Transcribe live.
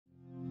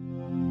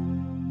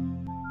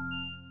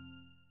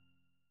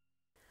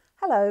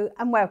Hello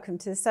and welcome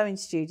to the sewing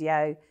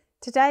studio.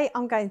 Today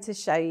I'm going to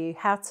show you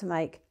how to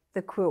make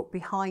the quilt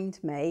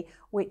behind me,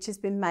 which has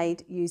been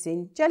made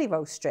using jelly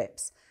roll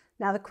strips.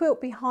 Now the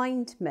quilt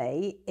behind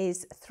me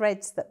is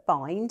Threads That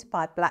Bind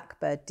by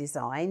Blackbird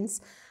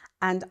Designs,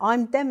 and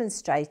I'm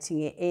demonstrating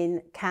it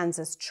in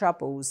Kansas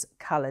Troubles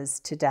colours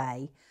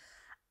today.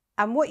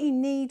 And what you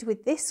need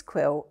with this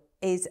quilt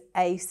is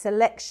a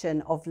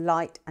selection of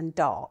light and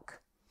dark.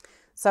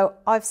 So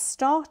I've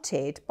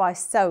started by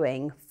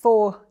sewing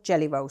 4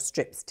 jelly roll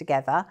strips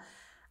together,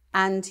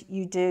 and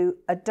you do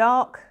a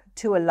dark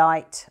to a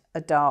light,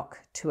 a dark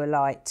to a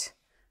light,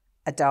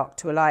 a dark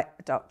to a light,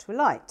 a dark to a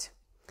light.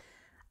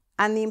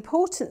 And the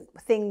important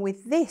thing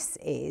with this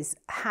is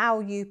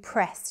how you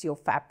press your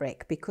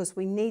fabric, because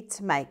we need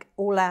to make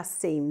all our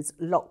seams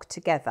lock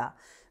together,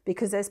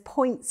 because there's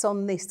points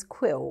on this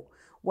quilt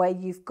where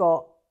you've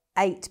got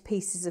 8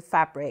 pieces of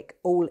fabric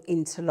all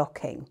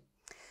interlocking.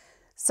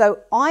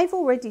 So I've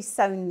already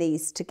sewn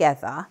these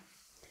together,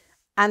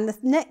 and the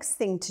next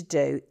thing to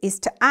do is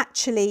to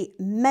actually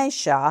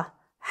measure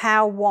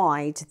how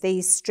wide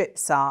these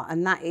strips are,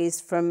 and that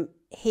is from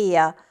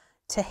here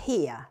to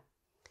here.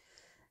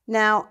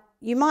 Now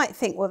you might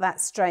think, well,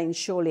 that's strange,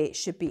 surely it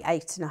should be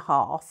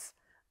 8.5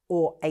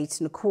 or 8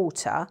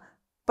 1/4,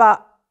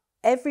 but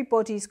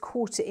everybody's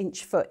 1/4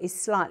 inch foot is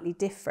slightly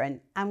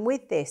different, and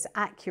with this,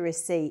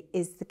 accuracy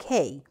is the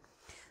key.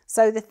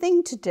 So the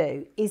thing to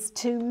do is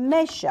to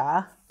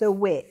measure the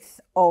width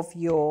of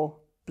your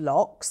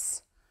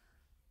blocks.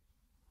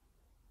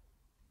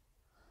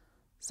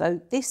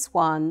 So this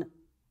one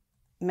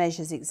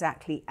measures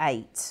exactly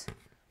 8,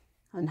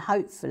 and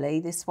hopefully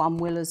this one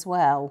will as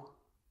well.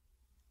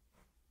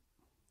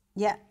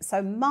 Yeah,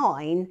 so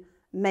mine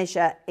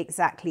measure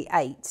exactly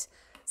 8.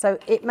 So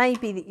it may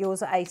be that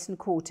yours are 8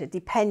 1/4,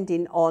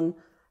 depending on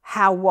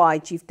how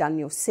wide you've done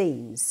your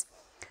seams.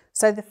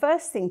 So the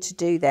first thing to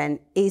do then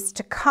is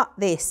to cut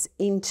this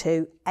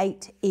into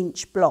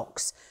 8-inch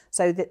blocks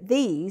so that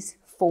these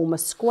form a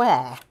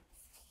square.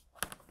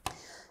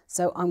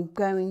 So I'm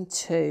going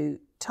to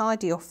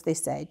tidy off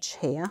this edge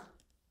here.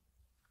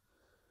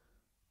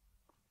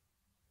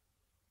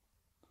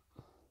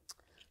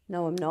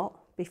 No, I'm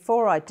not.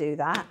 Before I do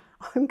that,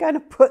 I'm going to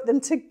put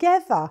them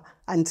together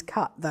and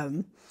cut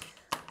them.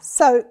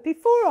 So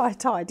before I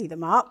tidy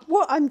them up,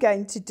 what I'm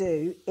going to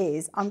do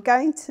is I'm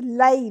going to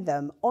lay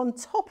them on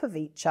top of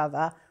each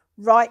other,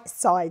 right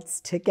sides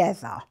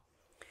together.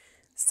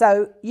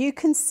 So you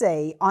can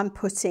see I'm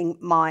putting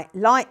my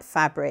light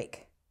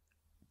fabric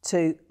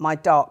to my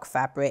dark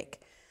fabric,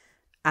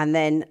 and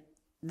then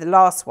the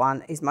last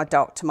one is my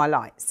dark to my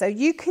light. So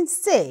you can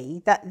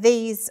see that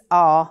these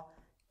are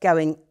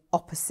going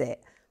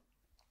opposite.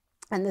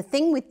 And the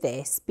thing with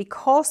this,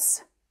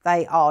 because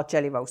they are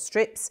jelly roll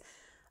strips,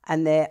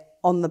 and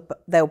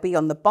they'll be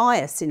on the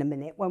bias in a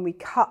minute when we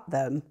cut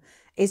them,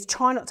 is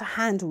try not to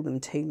handle them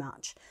too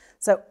much.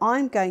 So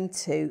I'm going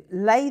to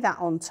lay that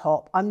on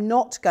top. I'm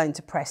not going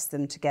to press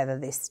them together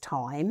this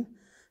time,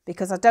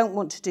 because I don't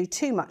want to do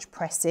too much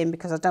pressing,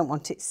 because I don't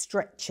want it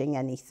stretching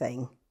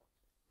anything.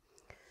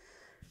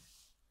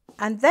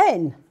 And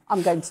then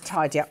I'm going to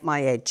tidy up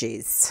my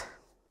edges.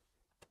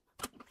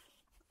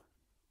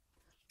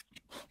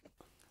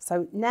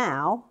 So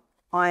now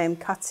I am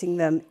cutting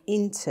them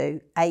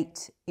into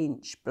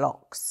 8-inch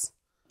blocks.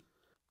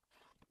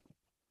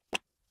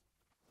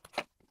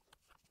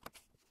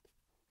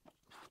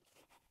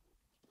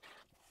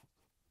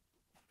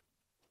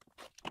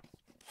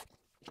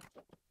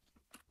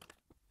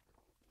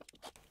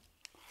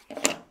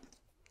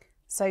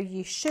 So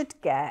you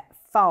should get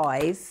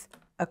 5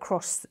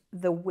 across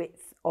the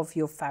width of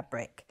your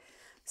fabric.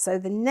 So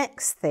the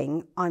next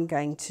thing I'm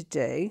going to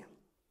do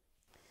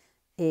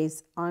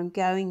is I'm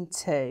going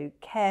to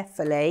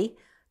carefully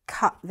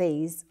cut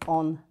these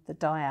on the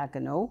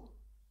diagonal.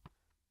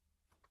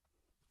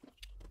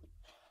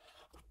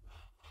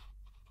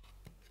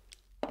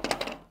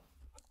 And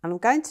I'm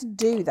going to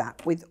do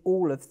that with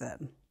all of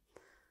them.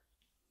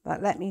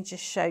 But let me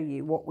just show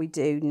you what we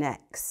do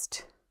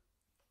next.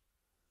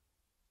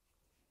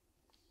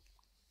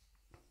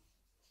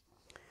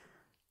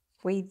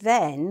 We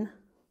then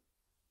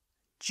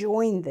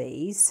join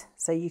these,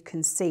 so you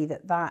can see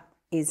that that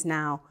is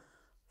now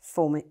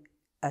forming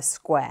a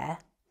square.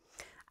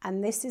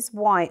 And this is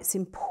why it's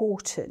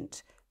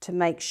important to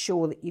make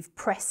sure that you've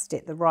pressed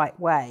it the right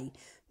way,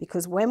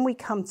 because when we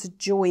come to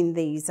join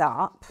these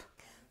up,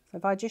 so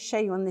if I just show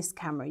you on this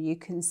camera, you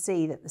can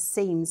see that the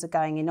seams are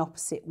going in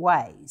opposite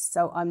ways.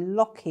 So I'm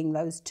locking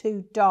those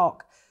 2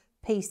 dark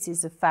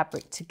pieces of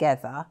fabric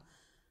together,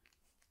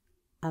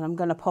 and I'm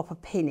going to pop a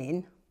pin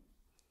in.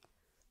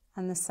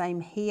 And the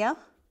same here,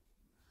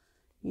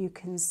 you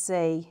can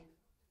see,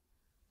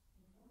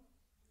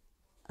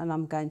 and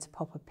I'm going to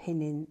pop a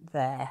pin in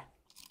there.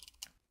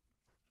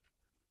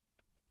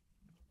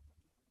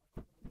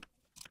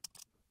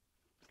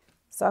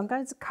 So I'm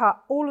going to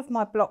cut all of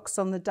my blocks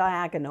on the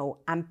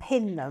diagonal and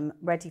pin them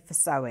ready for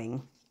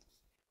sewing.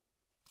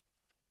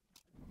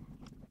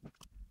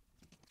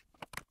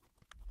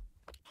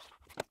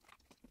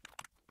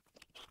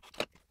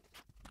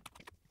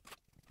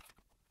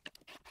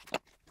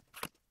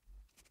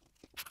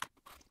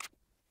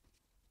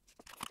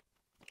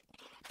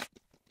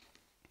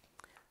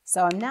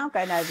 So I'm now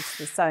going over to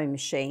the sewing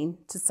machine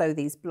to sew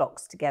these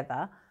blocks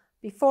together.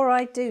 Before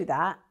I do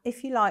that,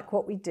 if you like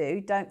what we do,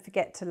 don't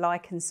forget to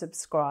like and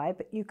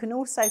subscribe. You can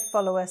also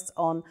follow us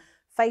on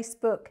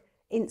Facebook,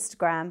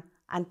 Instagram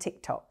and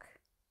TikTok.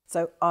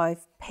 So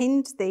I've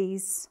pinned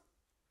these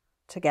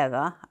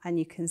together and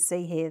you can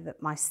see here that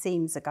my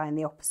seams are going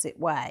the opposite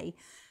way.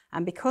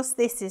 And because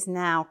this is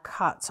now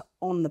cut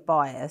on the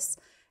bias,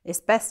 it's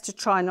best to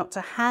try not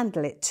to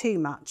handle it too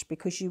much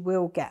because you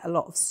will get a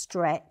lot of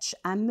stretch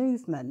and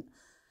movement.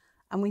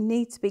 And we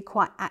need to be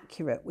quite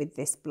accurate with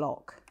this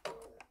block.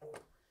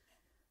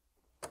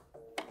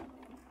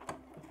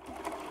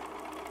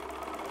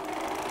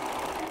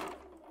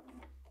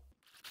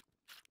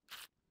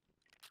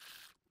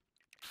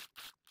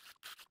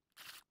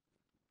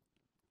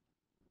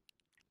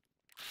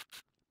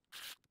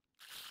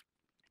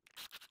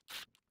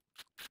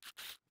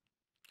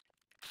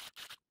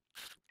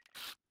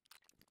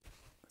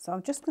 So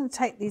I'm just going to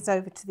take these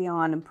over to the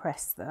iron and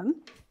press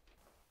them.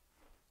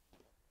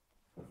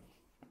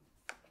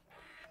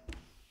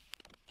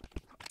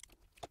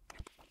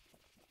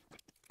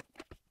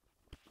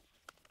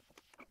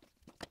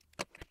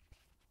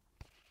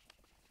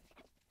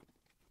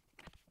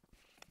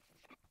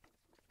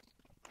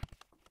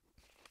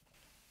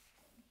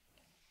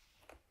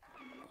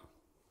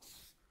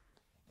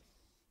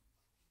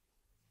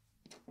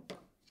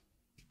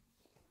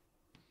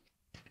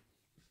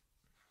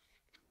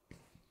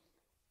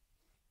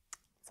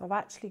 So I've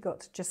actually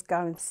got to just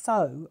go and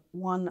sew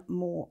one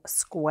more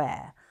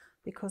square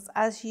because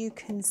as you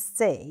can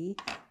see,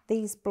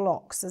 these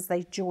blocks as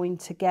they join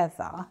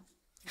together,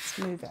 let's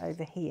move it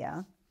over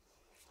here,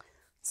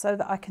 so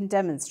that I can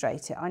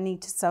demonstrate it, I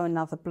need to sew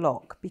another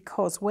block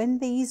because when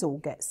these all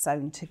get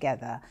sewn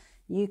together,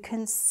 you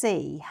can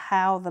see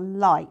how the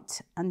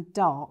light and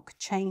dark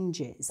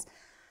changes.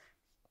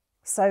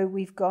 So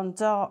we've gone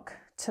dark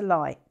to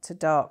light to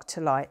dark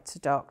to light to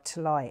dark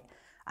to light.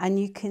 And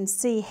you can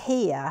see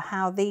here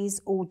how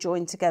these all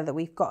join together.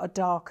 We've got a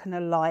dark and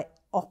a light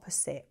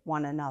opposite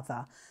one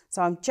another.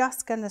 So I'm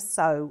just going to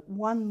sew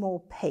one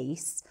more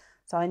piece.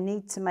 So I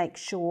need to make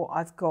sure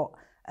I've got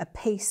a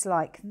piece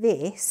like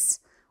this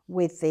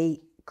with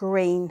the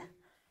green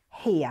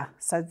here.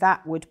 So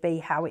that would be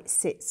how it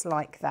sits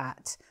like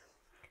that.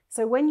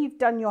 So when you've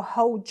done your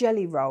whole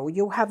jelly roll,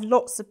 you'll have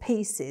lots of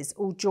pieces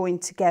all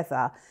joined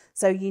together.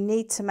 So you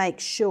need to make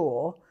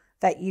sure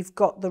that you've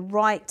got the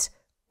right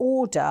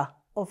order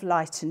of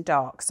light and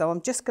dark. So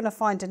I'm just going to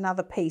find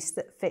another piece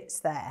that fits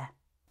there.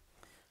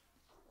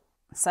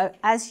 So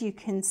as you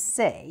can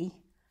see,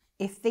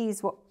 if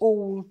these were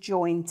all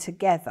joined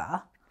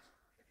together,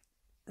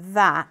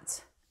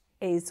 that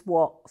is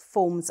what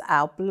forms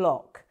our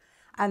block.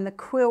 And the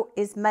quilt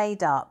is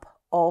made up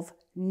of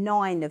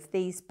 9 of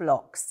these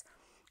blocks.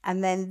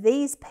 And then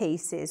these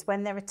pieces,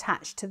 when they're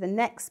attached to the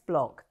next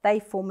block, they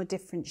form a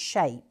different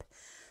shape.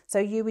 So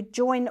you would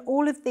join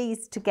all of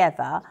these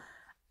together.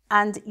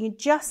 And you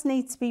just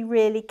need to be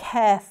really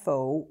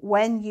careful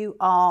when you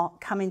are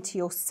coming to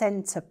your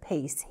centre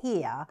piece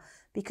here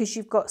because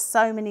you've got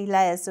so many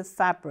layers of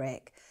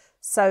fabric.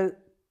 So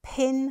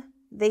pin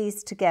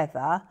these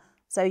together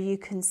so you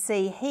can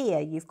see here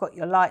you've got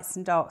your lights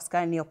and darks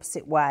going the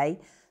opposite way.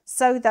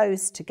 Sew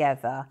those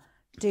together.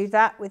 Do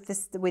that with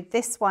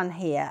this one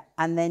here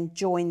and then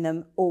join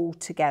them all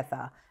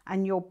together.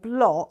 And your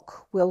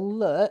block will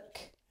look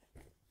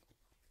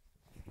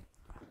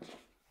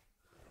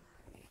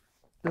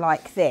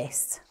like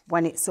this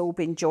when it's all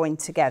been joined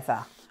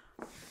together.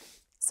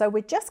 So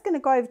we're just going to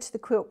go over to the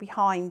quilt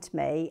behind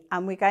me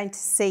and we're going to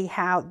see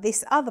how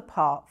this other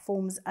part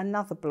forms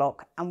another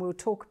block, and we'll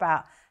talk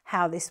about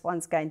how this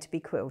one's going to be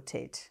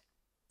quilted.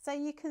 So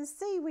you can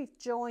see we've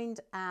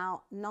joined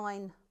our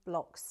 9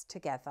 blocks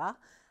together,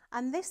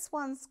 and this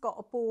one's got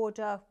a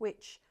border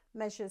which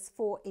measures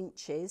 4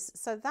 inches,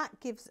 so that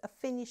gives a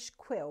finished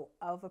quilt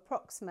of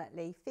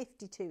approximately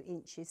 52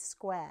 inches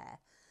square.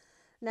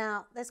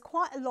 Now, there's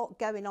quite a lot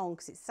going on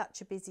because it's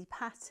such a busy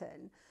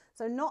pattern.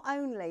 So not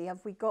only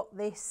have we got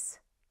this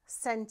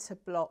centre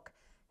block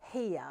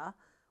here,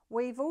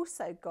 we've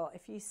also got,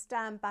 if you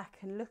stand back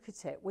and look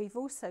at it, we've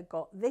also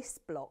got this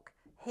block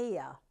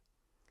here.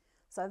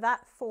 So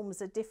that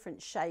forms a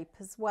different shape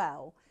as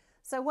well.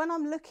 So when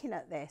I'm looking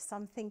at this,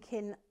 I'm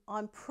thinking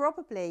I'm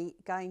probably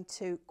going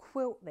to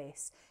quilt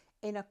this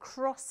in a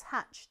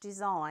cross-hatch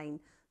design.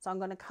 So I'm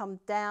going to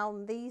come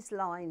down these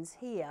lines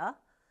here,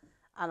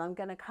 and I'm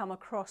going to come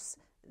across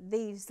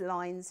these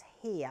lines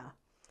here.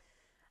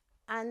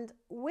 And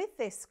with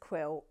this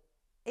quilt,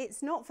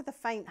 it's not for the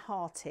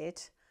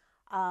faint-hearted.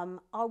 I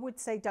would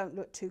say don't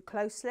look too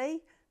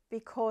closely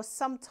because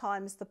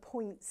sometimes the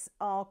points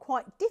are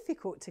quite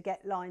difficult to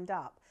get lined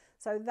up.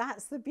 So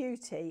that's the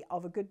beauty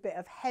of a good bit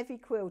of heavy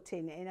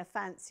quilting in a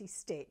fancy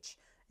stitch.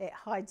 It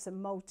hides a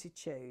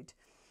multitude.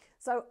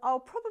 So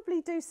I'll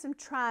probably do some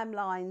tram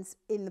lines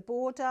in the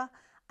border,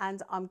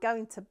 and I'm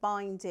going to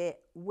bind it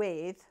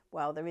with,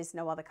 well, there is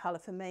no other colour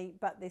for me,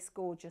 but this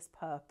gorgeous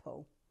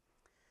purple.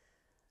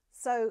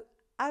 So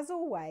as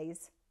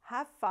always,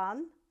 have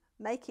fun,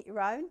 make it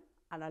your own,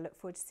 and I look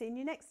forward to seeing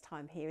you next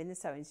time here in the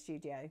sewing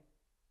studio.